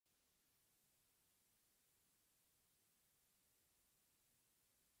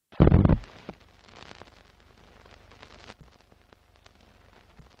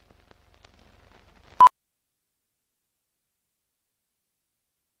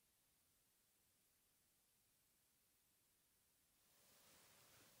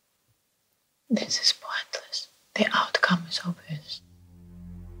This is pointless. The outcome is obvious.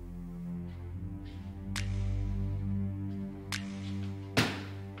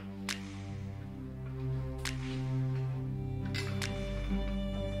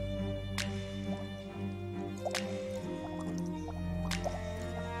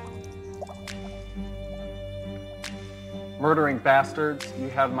 Murdering bastards, you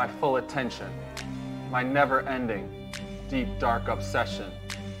have my full attention. My never-ending, deep, dark obsession.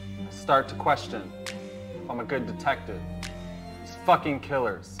 I start to question if I'm a good detective. These fucking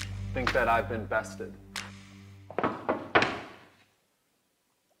killers think that I've been bested.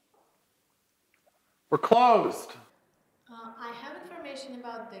 We're closed. I have information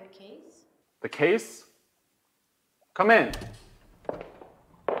about the case. The case? Come in.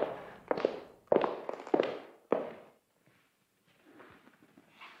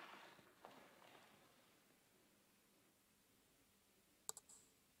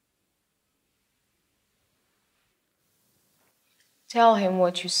 Tell him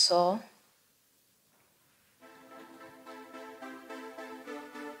what you saw.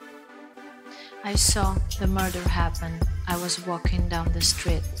 I saw the murder happen. I was walking down the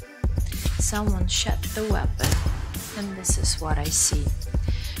street. Someone shot the weapon, and this is what I see.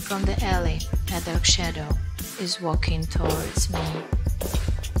 From the alley, a dark shadow is walking towards me.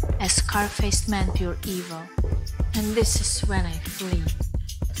 A scar-faced man, pure evil. And this is when I flee.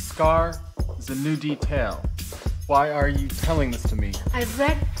 A scar is a new detail. Why are you telling this to me? I've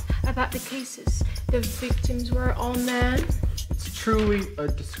read about the cases. The victims were all men. It's truly a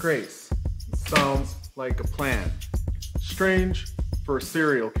disgrace. It sounds like a plan. Strange for a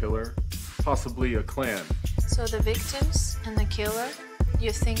serial killer, possibly a clan. So the victims and the killer,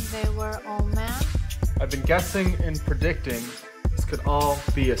 you think they were all men? I've been guessing and predicting this could all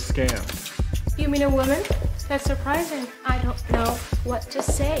be a scam. You mean a woman? That's surprising. I don't know what to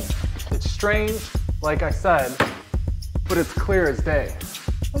say. It's strange, like I said, but it's clear as day.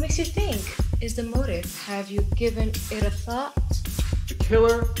 What makes you think? Is the motive? Have you given it a thought? The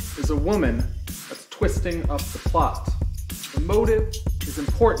killer is a woman that's twisting up the plot. The motive is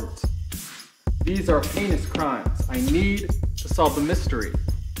important. These are heinous crimes. I need to solve the mystery,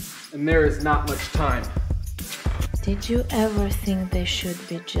 and there is not much time. Did you ever think they should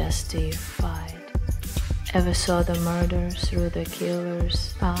be justified? Ever saw the murder through the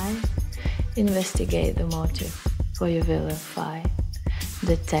killer's eye? Investigate the motive for you vilify.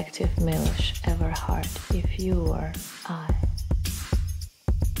 Detective Miloš Everhart, if you were I.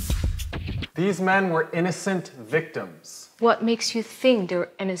 These men were innocent victims. What makes you think they're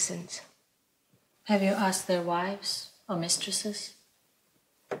innocent? Have you asked their wives or mistresses?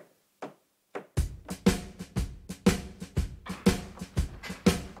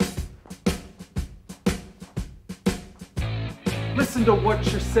 Listen to what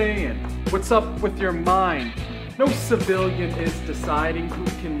you're saying. What's up with your mind? No civilian is deciding who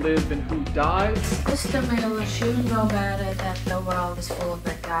can live and who dies. Mr. Miloš, you know better that the world is full of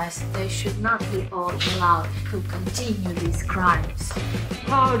bad guys. They should not be all allowed to continue these crimes.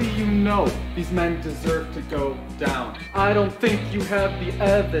 How do you know these men deserve to go down? I don't think you have the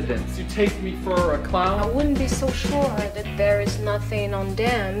evidence. You take me for a clown? I wouldn't be so sure that there is nothing on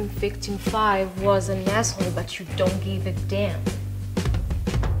them. Victim 5 was an asshole, but you don't give a damn.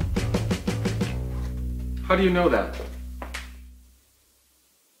 How do you know that?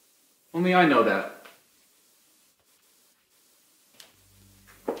 Only I know that.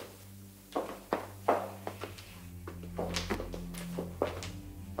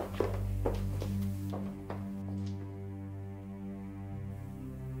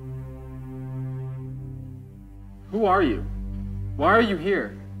 Who are you? Why are you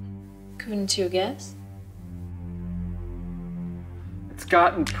here? Couldn't you guess? It's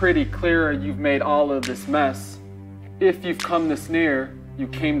gotten pretty clear you've made all of this mess. If you've come this near, you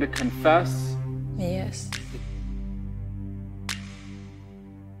came to confess? Yes.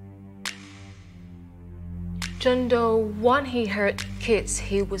 John Doe, when he heard kids,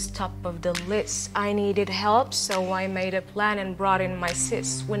 he was top of the list. I needed help, so I made a plan and brought in my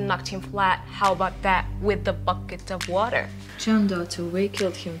sis. We knocked him flat. How about that with the bucket of water? John Doe 2, we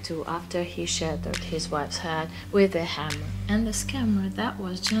killed him too after he shattered his wife's head with a hammer. And the scammer, that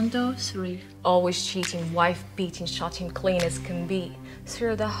was John Doe 3. Always cheating, wife beating, shot him clean as can be.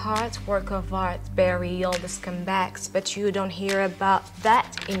 Through the heart, work of art, bury all the scumbags. But you don't hear about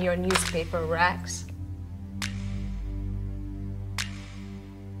that in your newspaper racks.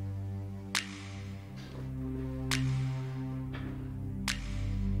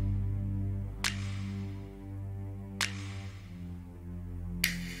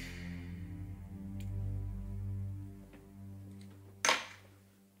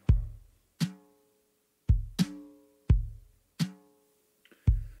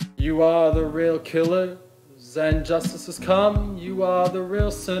 You are the real killers, and justice has come. You are the real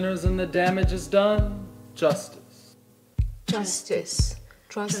sinners, and the damage is done. Justice. Justice.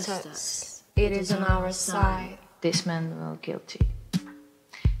 Trust us. It is on our side. This man was guilty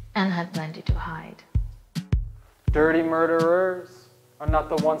and had plenty to hide. Dirty murderers are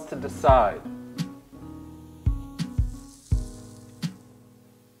not the ones to decide.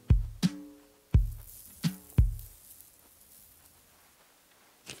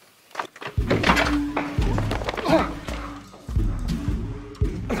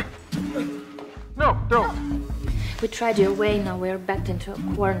 No, don't. We tried your way, now we're backed into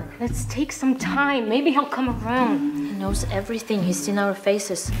a corner. Let's take some time. Maybe he'll come around. He knows everything. He's seen our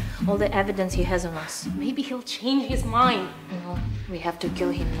faces, all the evidence he has on us. Maybe he'll change his mind. No, we have to kill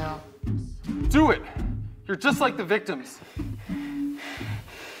him now. Do it! You're just like the victims.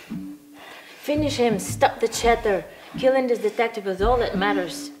 Finish him, stop the chatter. Killing this detective is all that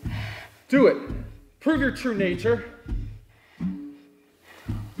matters. Do it! Prove your true nature.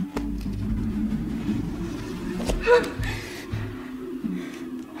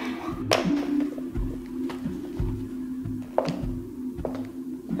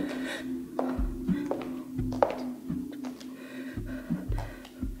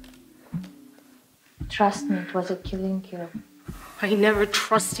 Trust me, it was a killing kill. I never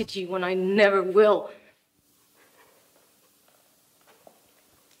trusted you and I never will.